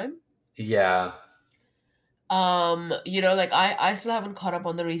the time. yeah, Like I still haven't caught up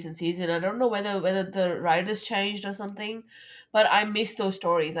on the recent season. I don't know whether the writers changed or something, but I miss those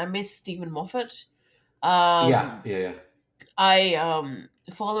stories. I miss Stephen Moffat. yeah, um yeah, yeah. I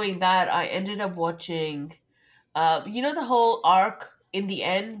Following that, I ended up watching the whole arc in the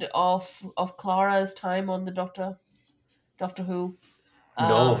end of Clara's time on the Doctor Who,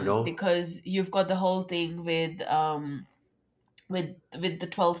 No, no. because you've got the whole thing with the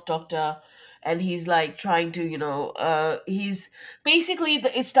 12th Doctor, and he's like trying to, he's basically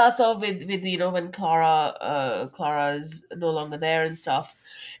it starts off with when Clara's no longer there and stuff,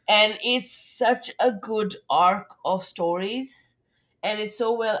 and it's such a good arc of stories, and it's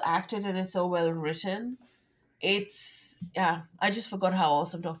so well acted and it's so well written. It's Yeah, I just forgot how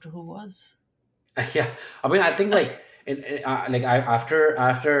awesome Doctor Who was. Yeah, I mean, I think like like I after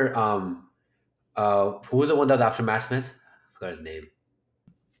who was the one that was after Matt Smith? I forgot his name.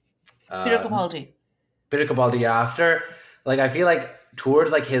 Peter Uh, Capaldi. Peter Capaldi. Yeah, after like I feel like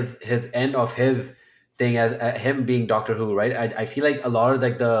towards like his end of his thing as him being Doctor Who, right? I feel like a lot of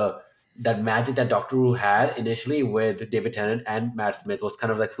like the that magic that Doctor Who had initially with David Tennant and Matt Smith was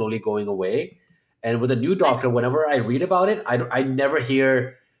kind of like slowly going away. And with the new I, Doctor, whenever I read about it, I never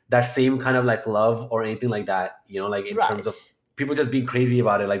hear that same kind of like love or anything like that. You know, like in terms of right. people just being crazy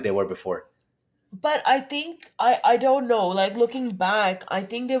about it like they were before. But I think I don't know. Like looking back, I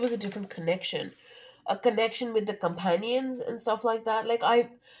think there was a different connection, a connection with the companions and stuff like that.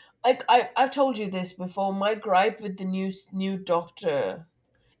 I've told you this before. My gripe with the new Doctor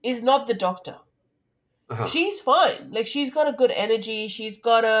is not the Doctor. Uh-huh. She's fine. Like she's got a good energy. She's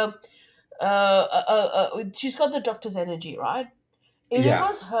got the Doctor's energy, right? If it Yeah.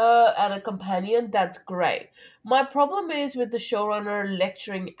 was her and a companion, that's great. My problem is with the showrunner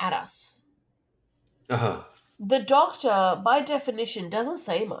lecturing at us. Uh-huh. The Doctor, by definition, doesn't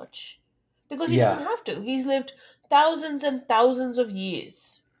say much because he doesn't Yeah. have to. He's lived thousands and thousands of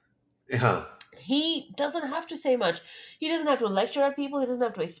years. Uh-huh. He doesn't have to say much. He doesn't have to lecture at people. He doesn't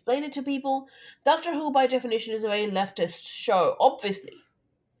have to explain it to people. Doctor Who, by definition, is a very leftist show, obviously.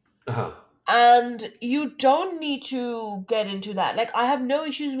 Uh-huh. And you don't need to get into that. Like, I have no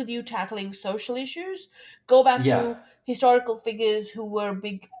issues with you tackling social issues. Go back Yeah. to historical figures who were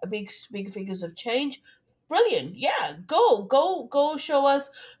big figures of change. Brilliant. Yeah, go show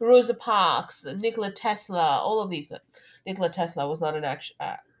us Rosa Parks, Nikola Tesla, all of these. Nikola Tesla was not an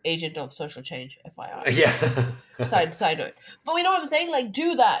agent of social change, FYI. Yeah. Side note. But we know what I'm saying? Like,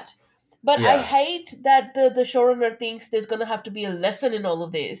 do that. But I Yeah. hate that the showrunner thinks there's gonna have to be a lesson in all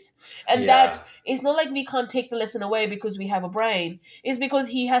of this. And that Yeah. it's not like we can't take the lesson away because we have a brain. It's because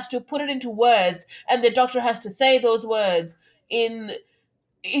he has to put it into words and the doctor has to say those words in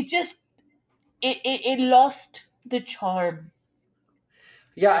it just it lost the charm.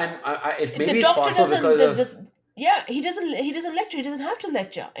 Yeah, and it's The maybe it's doctor possible doesn't because the, of, just yeah, he doesn't lecture, he doesn't have to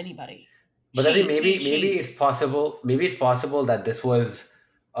lecture anybody. but I think maybe She. it's possible. Maybe it's possible that this was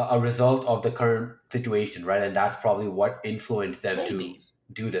a result of the current situation, right? And that's probably what influenced them to Maybe.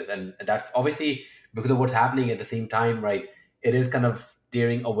 do this. And that's obviously because of what's happening at the same time, right? It is kind of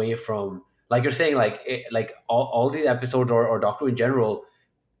steering away from, like you're saying, like all these episodes or Doctor Who in general.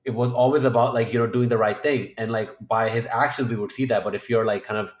 It was always about like doing the right thing, and like by his actions we would see that. But if you're like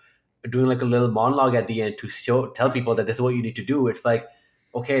kind of doing like a little monologue at the end to tell people Right. that this is what you need to do, it's like,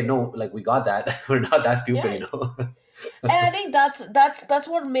 okay, no, like we got that. We're not that stupid, Yeah. you know. And I think that's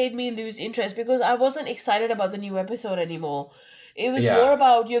what made me lose interest because I wasn't excited about the new episode anymore. It was more Yeah.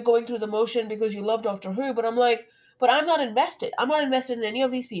 about you're going through the motion because you love Doctor Who, but I'm like, but I'm not invested. I'm not invested in any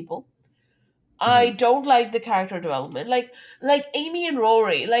of these people. I Mhm. don't like the character development. Like Amy and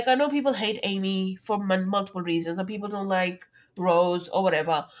Rory. Like I know people hate Amy for multiple reasons, and people don't like Rose or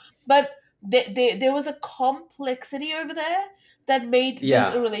whatever. But there was a complexity over there that made built a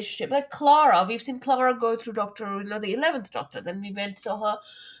Yeah. relationship. Like Clara, we've seen Clara go through Doctor, the 11th Doctor. Then we went to her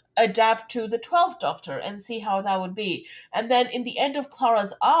adapt to the 12th Doctor and see how that would be. And then in the end of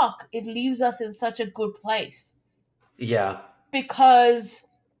Clara's arc, it leaves us in such a good place Yeah. because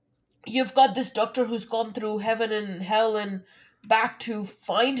you've got this doctor who's gone through heaven and hell and back to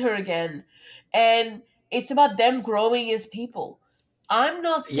find her again, and it's about them growing as people. I'm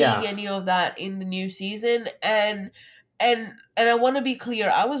not seeing Yeah. any of that in the new season, and I want to be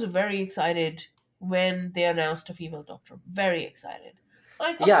clear, I was very excited when they announced a female doctor, very excited.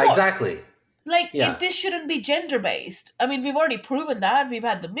 Like, of Yeah, course. exactly. Like, Yeah, this shouldn't be gender based. I mean, we've already proven that. We've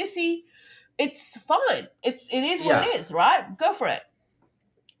had the Missy. It's fine. It is what it yeah, is, right? Go for it.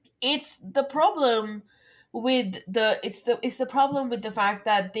 It's the problem with the problem with the fact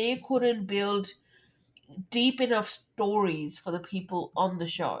that they couldn't build deep enough stories for the people on the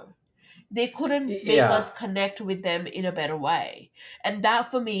show. They couldn't make yeah, us connect with them in a better way. And that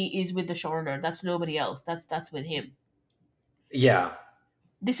for me is with the showrunner. That's nobody else. That's with him. yeah.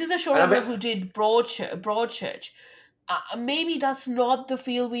 This is the And I mean, showrunner who did Broadchurch. Maybe that's not the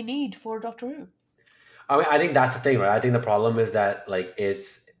feel we need for Doctor Who. I think that's the thing, right? I think the problem is that like the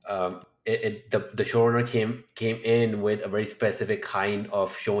showrunner came in with a very specific kind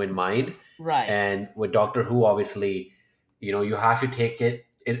of show in mind, Right. and with Doctor Who, obviously, you have to take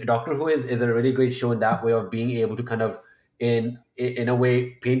Doctor Who is a really great show in that way of being able to kind of in a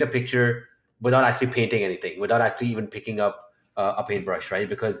way paint a picture without actually painting anything, without actually even picking up a paintbrush, right?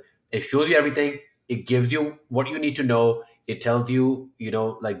 Because it shows you everything, it gives you what you need to know, it tells you,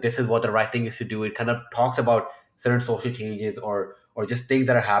 like this is what the right thing is to do. It kind of talks about certain social changes or just things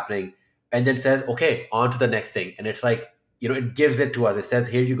that are happening, and then says, okay, on to the next thing. And it's like, it gives it to us. It says,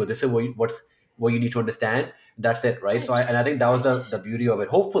 here you go. This is what you need to understand. That's it, right? So Right. I think that was Right. the beauty of it.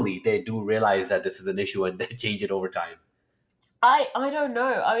 Hopefully, they do realize that this is an issue and they change it over time. I don't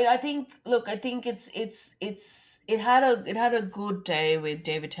know. I mean, I think it had a good day with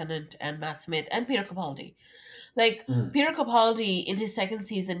David Tennant and Matt Smith and Peter Capaldi. Like, Mhm. Peter Capaldi in his second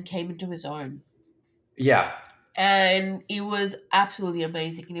season came into his own, Yeah, and it was absolutely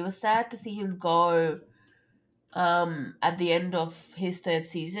amazing. And it was sad to see him go at the end of his third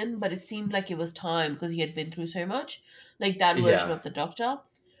season, but it seemed like it was time because he had been through so much, like that version yeah, of the Doctor.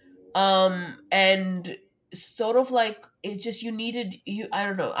 And sort of like it just you needed you I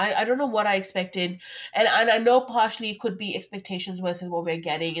don't know, I don't know what I expected, and I know partially it could be expectations versus what we're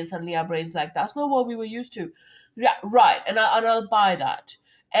getting, and suddenly our brains like that's not what we were used to. Yeah, right. I'll buy that,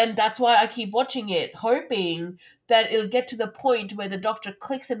 and that's why I keep watching it, hoping that it'll get to the point where the Doctor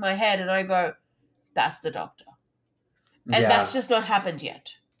clicks in my head and I go, that's the Doctor. And that's yeah. just not happened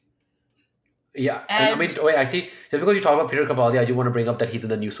yet. Yeah, and I mean, And wait, actually, just because you talk about Peter Capaldi, I do want to bring up that he's in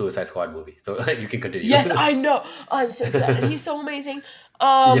the new Suicide Squad movie. So you can continue. yes, I know, I'm so excited, he's so amazing.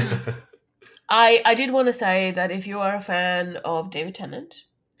 Yeah. I did want to say that if you are a fan of David Tennant,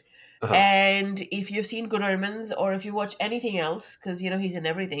 Uh-huh. and if you've seen Good Omens, or if you watch anything else, because he's in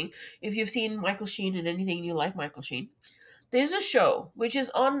everything, if you've seen Michael Sheen in anything, you like Michael Sheen, there's a show which is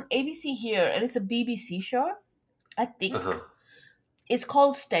on ABC here, and it's a BBC show, I think. Uh-huh. It's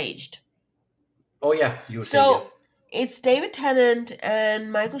called Staged. Oh yeah, you were saying, yeah. So it's David Tennant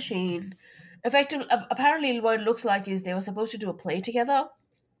and Michael Sheen. Effectively, apparently, what it looks like is they were supposed to do a play together,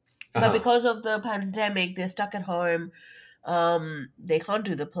 but Uh-huh. because of the pandemic, they're stuck at home. They can't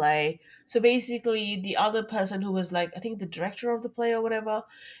do the play. So basically, the other person who was like, I think the director of the play or whatever,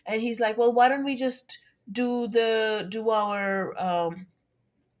 and he's like, well, why don't we just do our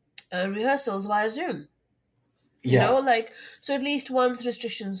rehearsals via Zoom? Yeah. Like, so at least once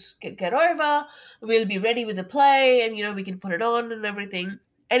restrictions get over, we'll be ready with the play, and we can put it on and everything.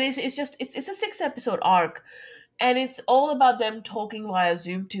 And it's a 6 episode arc, and it's all about them talking via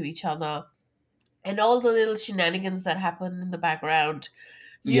Zoom to each other, and all the little shenanigans that happen in the background.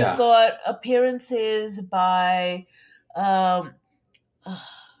 You've Yeah. got appearances um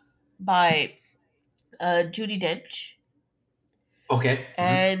by Judy Dench, Okay. Hmm.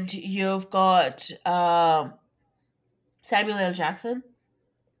 and you've got Samuel L. Jackson.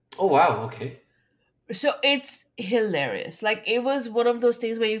 Oh wow. Okay. So it's hilarious. Like, it was one of those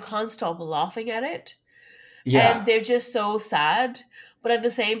things where you can't stop laughing at it. And Yeah. they're just so sad. But at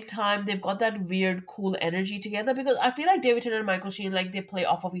the same time, they've got that weird, cool energy together. Because I feel like David Tennant and Michael Sheen, like, they play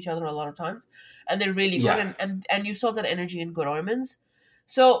off of each other a lot of times. And they're really good. Yeah. And you saw that energy in Good Omens.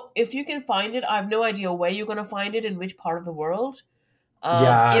 So if you can find it, I have no idea where you're going to find it, in which part of the world.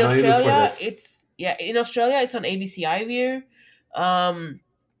 Yeah. In No, you look for Australia, this. in Australia, it's on ABC iView. Um,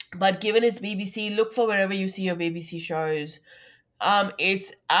 but given it's BBC, look for wherever you see your BBC shows.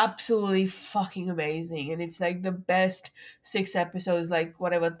 It's absolutely fucking amazing, and it's like the best 6 episodes, like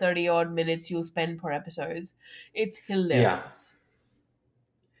whatever 30 odd minutes you'll spend per episodes. It's Yeah. hilarious.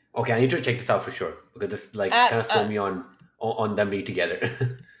 Okay, I need to check this out for sure because this like Uh, kind of uh, sold me on them being together.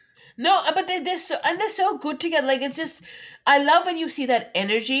 no, but they're so good together. Like, it's just, I love when you see that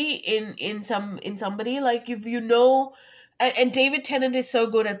energy in somebody. Like, if and David Tennant is so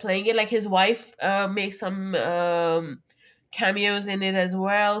good at playing it. Like, his wife makes some cameos in it as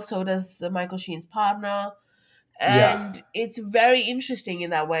well. So does Michael Sheen's partner, Yeah. and it's very interesting in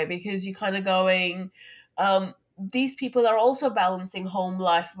that way, because you're kind of going, um, these people are also balancing home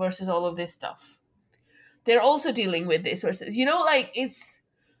life versus all of this stuff. They're also dealing with this versus, like it's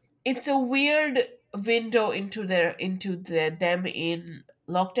a weird window into them in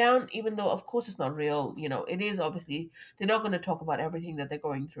lockdown, even though of course it's not real. It is obviously they're not going to talk about everything that they're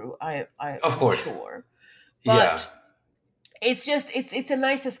going through. Of I'm course. sure, Yeah. but it's just it's a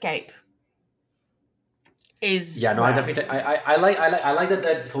nice escape. Yeah, no, I definitely. I like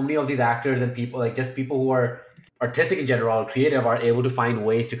that so many of these actors and people, like just people who are artistic in general, creative, are able to find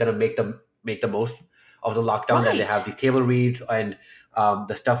ways to kind of make the most of the lockdown. And they have Right. these table reads and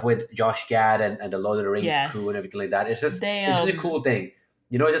the stuff with Josh Gad and the Lord of the Rings crew and Yes. everything like that. They It's just a cool thing,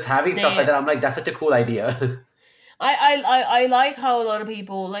 just having stuff like they that. I'm like, that's such a coal idea. I like how a lot of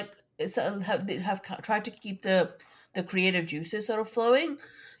people like have tried to keep the creative juices sort of flowing.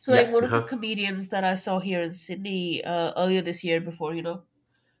 So like Yeah, one of the comedians that I saw here in Sydney earlier this year before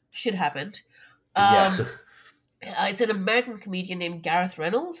shit happened. yeah. Um, it's an American comedian named Gareth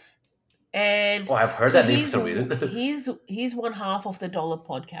Reynolds, and Oh, I've heard so that name for some reason. he's one half of the Dollar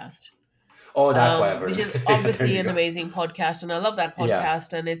podcast, Oh, that's why I've heard which of is it. There obviously you an go. amazing podcast, and I love that Yeah.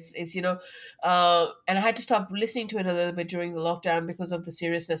 podcast. And it's and I had to stop listening to it a little bit during the lockdown because of the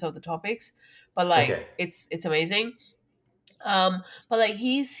seriousness of the topics, but like Okay. it's amazing. But like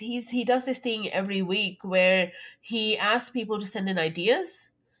he does this thing every week where he asks people to send in ideas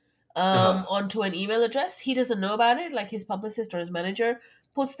Uh-huh. onto an email address. He doesn't know about it, like his publicist or his manager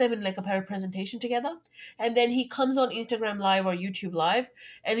puts them in like a presentation together, and then he comes on Instagram Live or YouTube Live,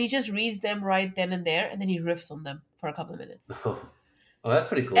 and he just reads them right then and there, and then he riffs on them for a couple of minutes. Oh, that's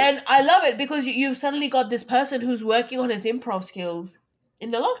pretty cool. And I love it because you've suddenly got this person who's working on his improv skills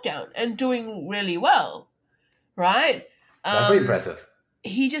in the lockdown and doing really well, right? That's very um impressive.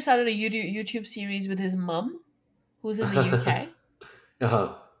 he just started a YouTube series with his mum, who's in the UK.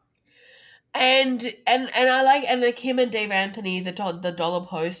 Uh-huh. And I like, and like him and Dave Anthony, the Dollop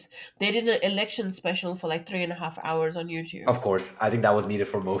host, they did an election special for like 3.5 hours on YouTube. Of course, I think that was needed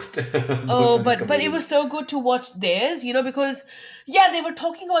for most Oh, of these but it was comedians. so good to watch theirs, because yeah, they were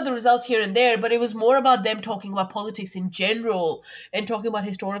talking about the results here and there, but it was more about them talking about politics in general and talking about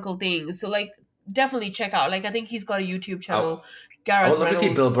historical things. So like definitely check out. Like I think he's got a YouTube I, channel, I would Gareth love to see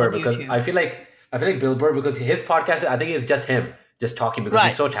Reynolds Bill Burr on because YouTube. I feel like Bill Burr because his podcast, I think it's just him just talking because he's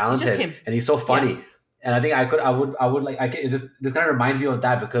Right. so It's just talented him. and he's so Yeah. funny. And I think I would like this kind of reminds me of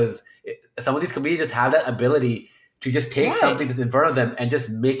that because some of these comedians just have that ability to just take Right. something that's in front of them and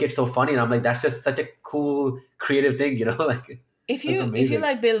just make it so funny. And I'm like, that's just such a cool creative thing, like If that's you amazing.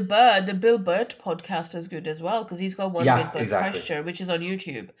 like Bill Burr, the Bill Burt podcast is good as well because he's got one Yeah, with Burt exactly. Kreischer, which is on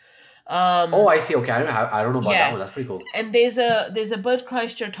YouTube. Oh, I see. Okay, I don't know about that Yeah, one. That's pretty cool. and there's a Burt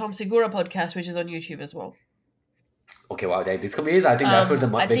Kreischer Tom Segura podcast which is on YouTube as well. Okay, wow. These comedians, I think that's where the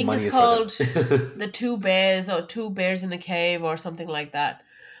I big think money it's is called for them. The Two Bears or Two Bears in a Cave or something like that.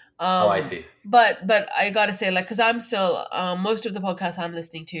 Oh, I see. But I gotta say, like, because I'm still most of the podcasts I'm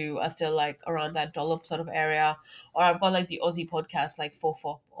listening to are still like around that Dollop sort of area, or I've got like the Aussie podcast like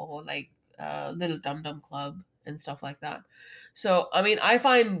Fofop or like Little Dum Dum Club and stuff like that. So I mean, I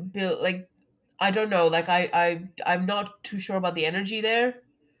find Bill like I don't know, like I'm not too sure about the energy there.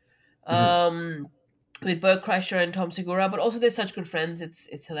 Mhm. With Bert Kreischer and Tom Segura, but also they're such good friends.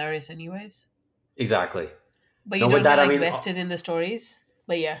 It's hilarious, anyways. Exactly. But you No, with don't get that, I like mean, vested in the stories.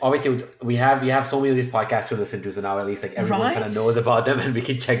 But yeah, obviously we have so many of these podcasts to listen to, so now at least like everyone kind of right? knows about them and we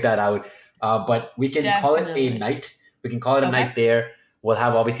can check that out. But we can call it a Definitely. night. We can call it a Okay. night there. We'll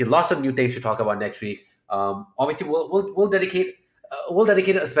have obviously lots of new things to talk about next week. Obviously we'll dedicate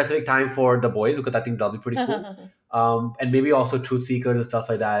a specific time for the boys because I think that'll be pretty cool. And maybe also Truth Seekers and stuff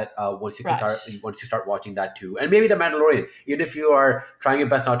like that. Once you can Right. once you start watching that too, and maybe The Mandalorian. Even if you are trying your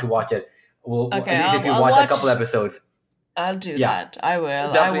best not to watch it, Okay, at least if you I'll watch a couple watch. episods, I'll do yeah, that. I will.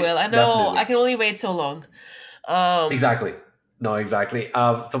 I definitely, will. I know. definitely. I can only wait so long. Exactly. No, exactly.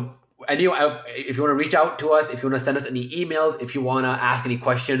 So, anyway, if you want to reach out to us, if you want to send us any emails, if you want to ask any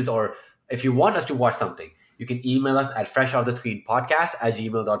questions, or if you want us to watch something, you can email us at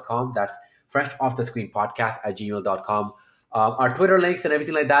freshoffthescreenpodcast@gmail.com. That's freshoffthescreenpodcast@gmail.com. Our Twitter links and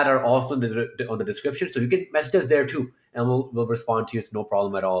everything like that are also on the description, so you can message us there too, and we'll respond to you. It's no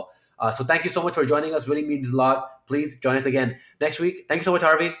problem at all. So thank you so much for joining us. Really means a lot. Please join us again next week. Thank you so much,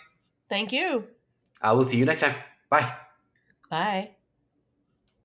 Harvey. Thank you. I will see you next time. Bye. Bye.